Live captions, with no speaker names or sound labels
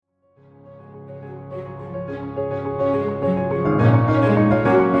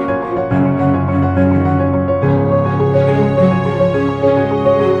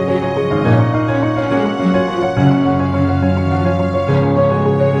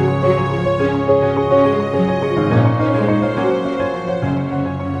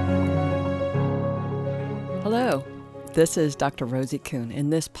This is Dr. Rosie Kuhn,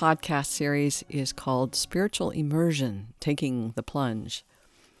 and this podcast series is called Spiritual Immersion, Taking the Plunge.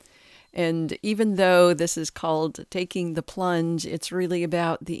 And even though this is called Taking the Plunge, it's really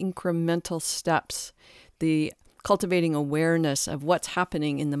about the incremental steps, the cultivating awareness of what's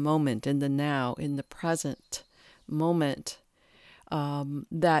happening in the moment, in the now, in the present moment,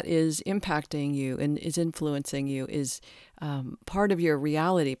 that is impacting you and is influencing you, is part of your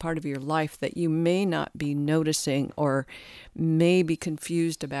reality, part of your life that you may not be noticing or may be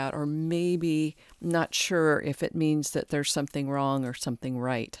confused about or maybe not sure if it means that there's something wrong or something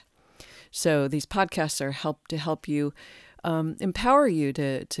right. So these podcasts are to help you, empower you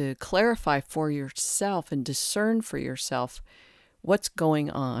to clarify for yourself and discern for yourself what's going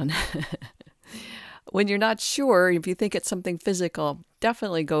on. When you're not sure, if you think it's something physical,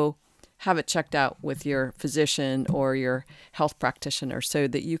 definitely go have it checked out with your physician or your health practitioner so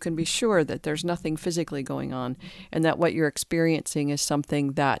that you can be sure that there's nothing physically going on and that what you're experiencing is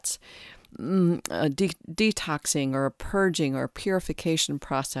something that's a detoxing or a purging or a purification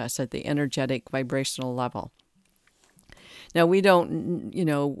process at the energetic vibrational level. Now, we don't,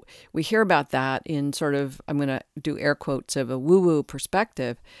 we hear about that in sort of, I'm going to do air quotes, of a woo-woo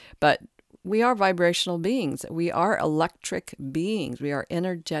perspective, but we are vibrational beings. We are electric beings. We are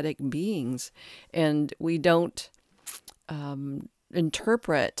energetic beings. And we don't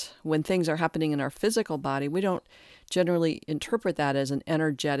interpret when things are happening in our physical body. We don't generally interpret that as an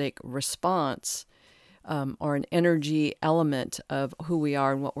energetic response or an energy element of who we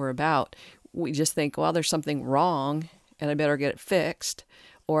are and what we're about. We just think, well, there's something wrong and I better get it fixed,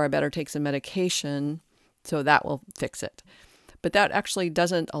 or I better take some medication so that will fix it. But that actually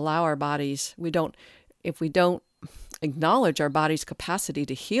doesn't allow our bodies, if we don't acknowledge our body's capacity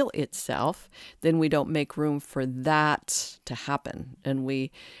to heal itself, then we don't make room for that to happen. And we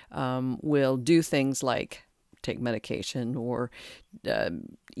will do things like take medication or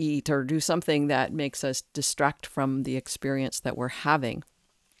eat or do something that makes us distract from the experience that we're having.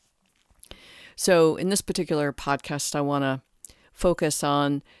 So in this particular podcast, I want to focus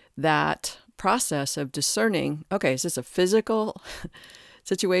on that process of discerning, okay, is this a physical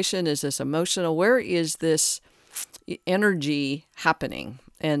situation? Is this emotional? Where is this energy happening?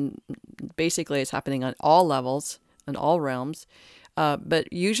 And basically it's happening on all levels and all realms.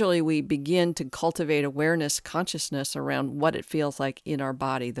 But usually we begin to cultivate awareness, consciousness around what it feels like in our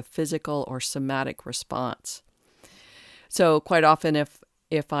body, the physical or somatic response. So quite often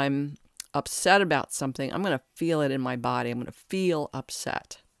if I'm upset about something, I'm going to feel it in my body. I'm going to feel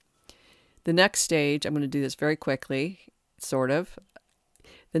upset. The next stage, I'm going to do this very quickly, sort of.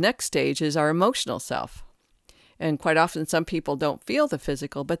 The next stage is our emotional self. And quite often some people don't feel the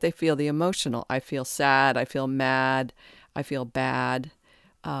physical, but they feel the emotional. I feel sad, I feel mad, I feel bad,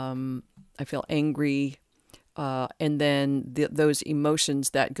 I feel angry. And then those emotions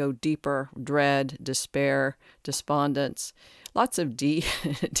that go deeper, dread, despair, despondence, lots of D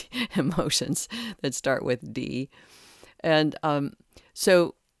emotions that start with D. And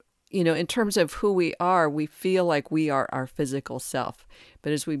so, in terms of who we are, we feel like we are our physical self.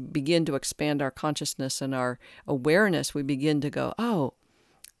 But as we begin to expand our consciousness and our awareness, we begin to go, oh,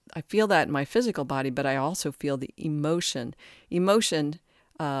 I feel that in my physical body, but I also feel the emotion. Emotion,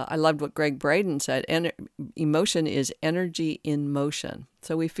 I loved what Greg Braden said, emotion is energy in motion.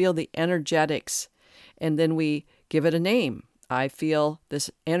 So we feel the energetics, and then we give it a name. I feel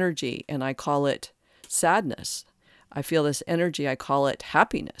this energy, and I call it sadness. I feel this energy, I call it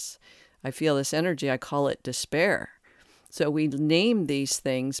happiness. I feel this energy, I call it despair. So we name these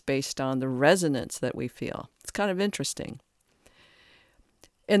things based on the resonance that we feel. It's kind of interesting.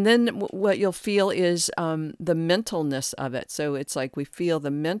 And then what you'll feel is the mentalness of it. So it's like we feel the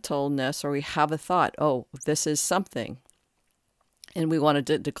mentalness, or we have a thought, oh, this is something. And we want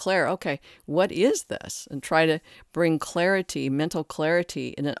to declare, okay, what is this? And try to bring clarity, mental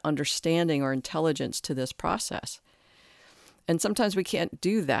clarity, and an understanding or intelligence to this process. And sometimes we can't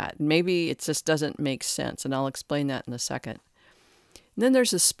do that. Maybe it just doesn't make sense. And I'll explain that in a second. And then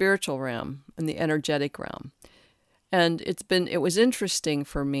there's the spiritual realm and the energetic realm. And it was interesting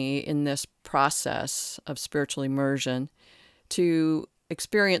for me in this process of spiritual immersion to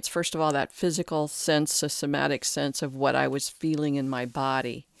experience, first of all, that physical sense, a somatic sense of what I was feeling in my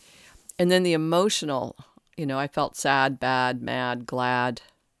body. And then the emotional, I felt sad, bad, mad, glad,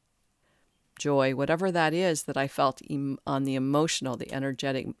 joy, whatever that is that I felt on the emotional, the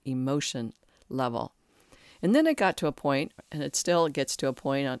energetic emotion level. And then it got to a point, and it still gets to a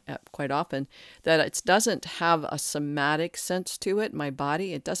point quite often, that it doesn't have a somatic sense to it, my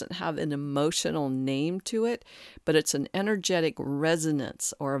body. It doesn't have an emotional name to it, but it's an energetic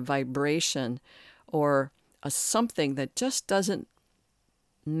resonance or a vibration or a something that just doesn't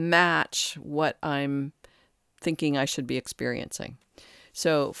match what I'm thinking I should be experiencing.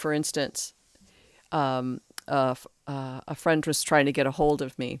 So, for instance, a friend was trying to get a hold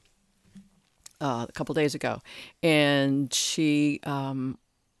of me a couple days ago, and she said,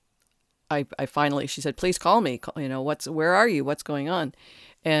 please call me. Where are you? What's going on?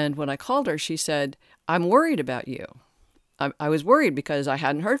 And when I called her, she said, I'm worried about you. I was worried because I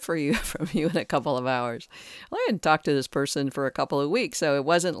hadn't heard from you in a couple of hours. Well, I hadn't talked to this person for a couple of weeks, so it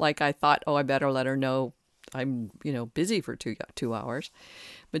wasn't like I thought, I better let her know I'm, busy for 2 hours.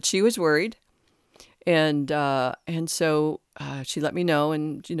 But she was worried, and so she let me know,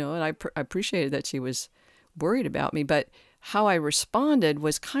 and I appreciated that she was worried about me. But how I responded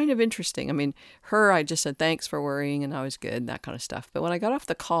was kind of interesting. I mean, I just said thanks for worrying, and I was good, and that kind of stuff. But when I got off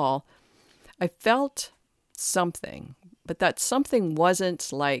the call, I felt something. But that something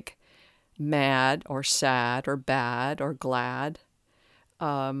wasn't like mad or sad or bad or glad.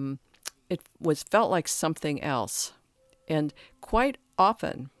 It felt like something else. And quite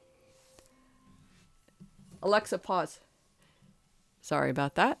often, Alexa, pause. Sorry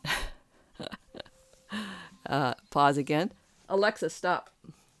about that. Pause again. Alexa, stop.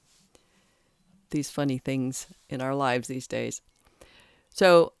 These funny things in our lives these days.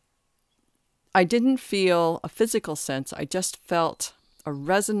 So I didn't feel a physical sense. I just felt a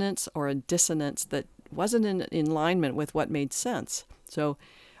resonance or a dissonance that wasn't in alignment with what made sense. So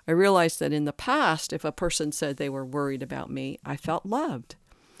I realized that in the past, if a person said they were worried about me, I felt loved.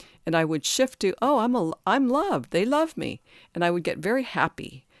 And I would shift to, I'm loved. They love me. And I would get very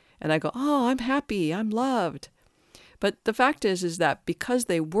happy. And I go, I'm happy. I'm loved. But the fact is that because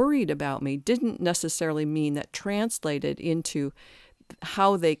they worried about me didn't necessarily mean that translated into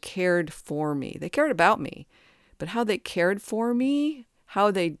how they cared for me. They cared about me, but how they cared for me,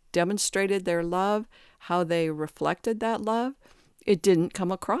 how they demonstrated their love, how they reflected that love, it didn't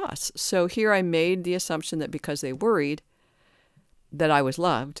come across. So here I made the assumption that because they worried that I was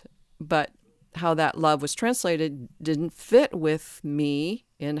loved, but how that love was translated didn't fit with me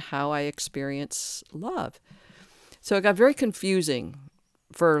in how I experience love. So it got very confusing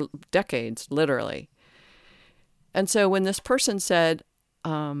for decades, literally. And so when this person said,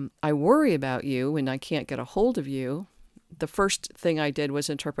 I worry about you and I can't get a hold of you, the first thing I did was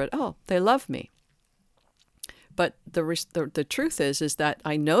interpret, they love me. But the truth is that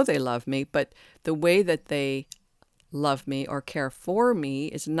I know they love me, but the way that they love me or care for me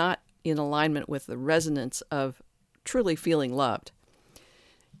is not in alignment with the resonance of truly feeling loved.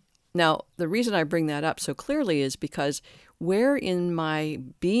 Now, the reason I bring that up so clearly is because where in my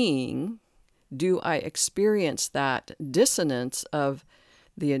being do I experience that dissonance of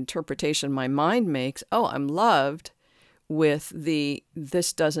the interpretation my mind makes, I'm loved, with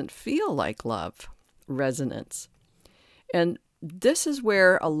this doesn't feel like love resonance. And this is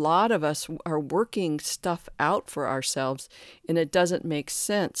where a lot of us are working stuff out for ourselves, and it doesn't make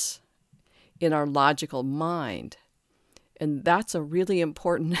sense in our logical mind. And that's a really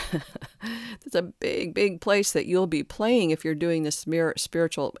important, that's a big, big place that you'll be playing if you're doing this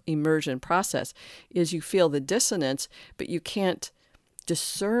spiritual immersion process, is you feel the dissonance, but you can't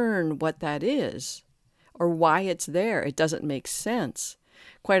discern what that is or why it's there. It doesn't make sense.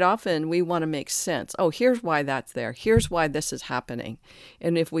 Quite often we want to make sense. Here's why that's there. Here's why this is happening.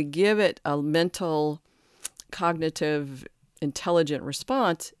 And if we give it a mental, cognitive, intelligent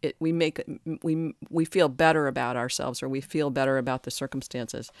response, we feel better about ourselves, or we feel better about the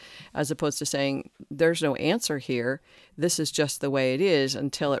circumstances, as opposed to saying there's no answer here. This is just the way it is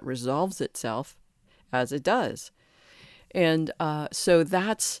until it resolves itself as it does. And so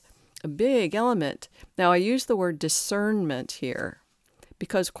that's a big element. Now I use the word discernment here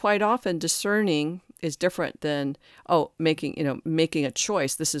because quite often discerning is different than making a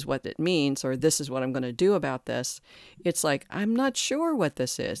choice. This is what it means, or this is what I'm going to do about this. It's like, I'm not sure what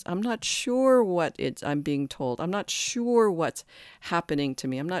this is. I'm not sure what I'm being told. I'm not sure what's happening to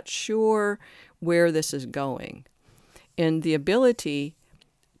me. I'm not sure where this is going. And the ability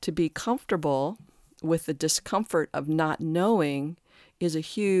to be comfortable with the discomfort of not knowing is a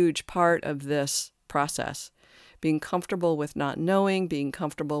huge part of this process. Being comfortable with not knowing, being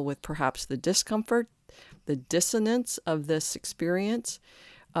comfortable with perhaps the discomfort, the dissonance of this experience,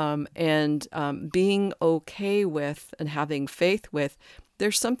 and being okay with and having faith with,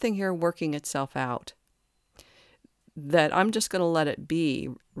 there's something here working itself out. That I'm just going to let it be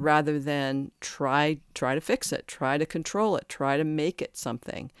rather than try to fix it, try to control it, try to make it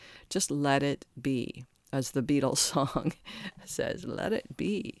something. Just let it be, as the Beatles song says, let it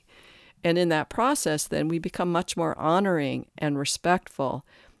be. And in that process, then we become much more honoring and respectful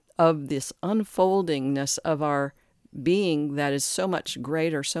of this unfoldingness of our being that is so much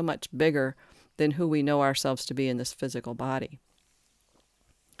greater, so much bigger than who we know ourselves to be in this physical body.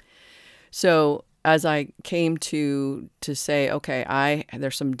 So as I came to say, okay,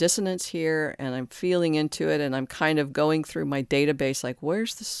 there's some dissonance here, and I'm feeling into it, and I'm kind of going through my database, like,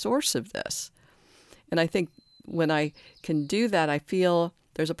 where's the source of this? And I think when I can do that, I feel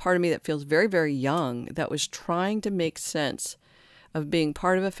there's a part of me that feels very, very young that was trying to make sense of being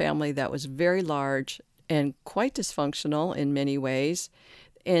part of a family that was very large and quite dysfunctional in many ways,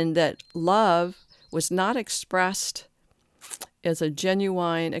 and that love was not expressed as a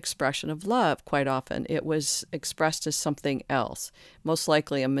genuine expression of love. Quite often it was expressed as something else, most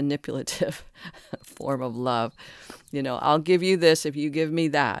likely a manipulative form of love. I'll give you this if you give me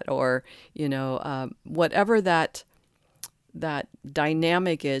that, or whatever that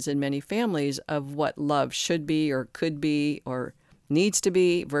dynamic is in many families of what love should be or could be or needs to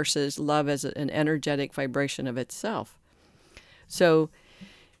be versus love as an energetic vibration of itself. So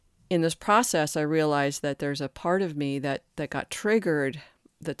in this process, I realized that there's a part of me that got triggered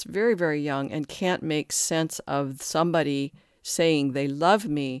that's very, very young and can't make sense of somebody saying they love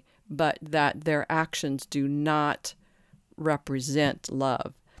me, but that their actions do not represent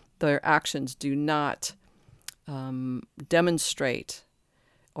love. Their actions do not demonstrate,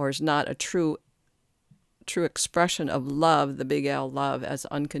 or is not a true expression of love, the big L love, as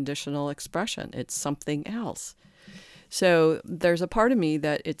unconditional expression. It's something else. So there's a part of me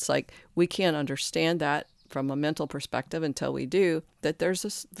that it's like we can't understand that from a mental perspective until we do, that there's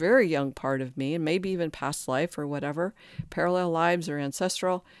this very young part of me, and maybe even past life or whatever, parallel lives or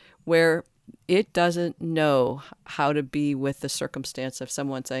ancestral, where it doesn't know how to be with the circumstance of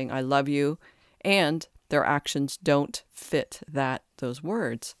someone saying, I love you, and their actions don't fit those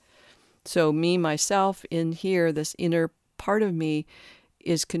words. So me, myself, in here, this inner part of me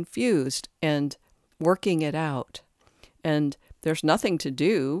is confused and working it out. And there's nothing to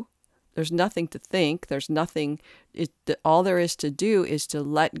do. There's nothing to think. There's nothing. All there is to do is to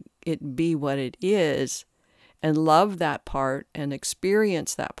let it be what it is and love that part and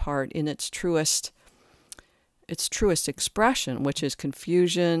experience that part in its truest expression, which is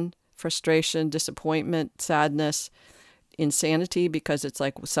confusion, frustration, disappointment, sadness, insanity, because it's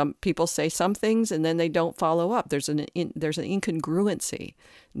like some people say some things and then they don't follow up. There's an incongruency.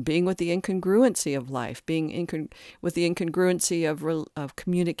 Being with the incongruency of life, being with the incongruency of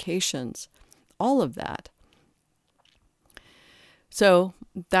communications, all of that. So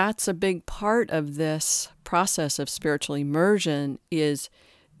that's a big part of this process of spiritual immersion, is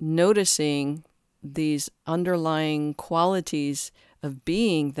noticing these underlying qualities of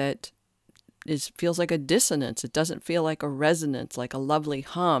being that feels like a dissonance. It doesn't feel like a resonance, like a lovely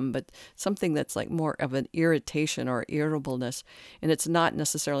hum, but something that's like more of an irritation or irritableness. And it's not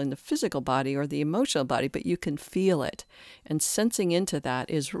necessarily in the physical body or the emotional body, but you can feel it. And sensing into that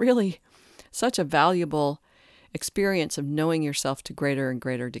is really such a valuable experience of knowing yourself to greater and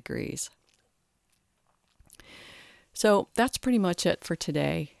greater degrees. So that's pretty much it for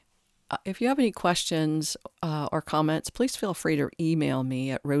today. If you have any questions or comments, please feel free to email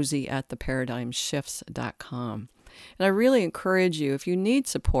me at rosie@theparadigmshifts.com. And I really encourage you, if you need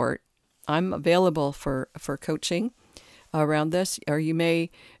support, I'm available for coaching around this, or you may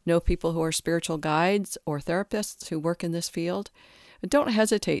know people who are spiritual guides or therapists who work in this field. Don't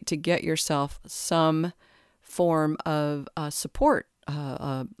hesitate to get yourself some form of support,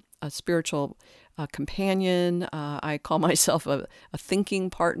 a spiritual companion. I call myself a thinking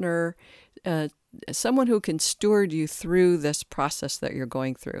partner, someone who can steward you through this process that you're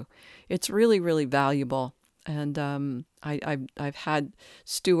going through. It's really, really valuable. And I've had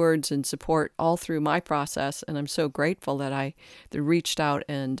stewards and support all through my process, and I'm so grateful that I reached out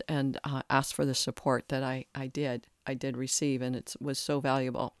and asked for the support that I did receive, and it was so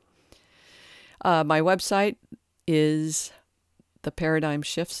valuable. My website is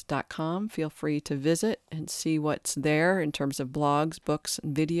theparadigmshifts.com. Feel free to visit and see what's there in terms of blogs, books,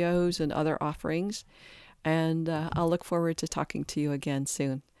 and videos and other offerings. And I'll look forward to talking to you again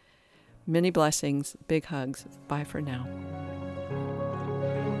soon. Many blessings, big hugs. Bye for now.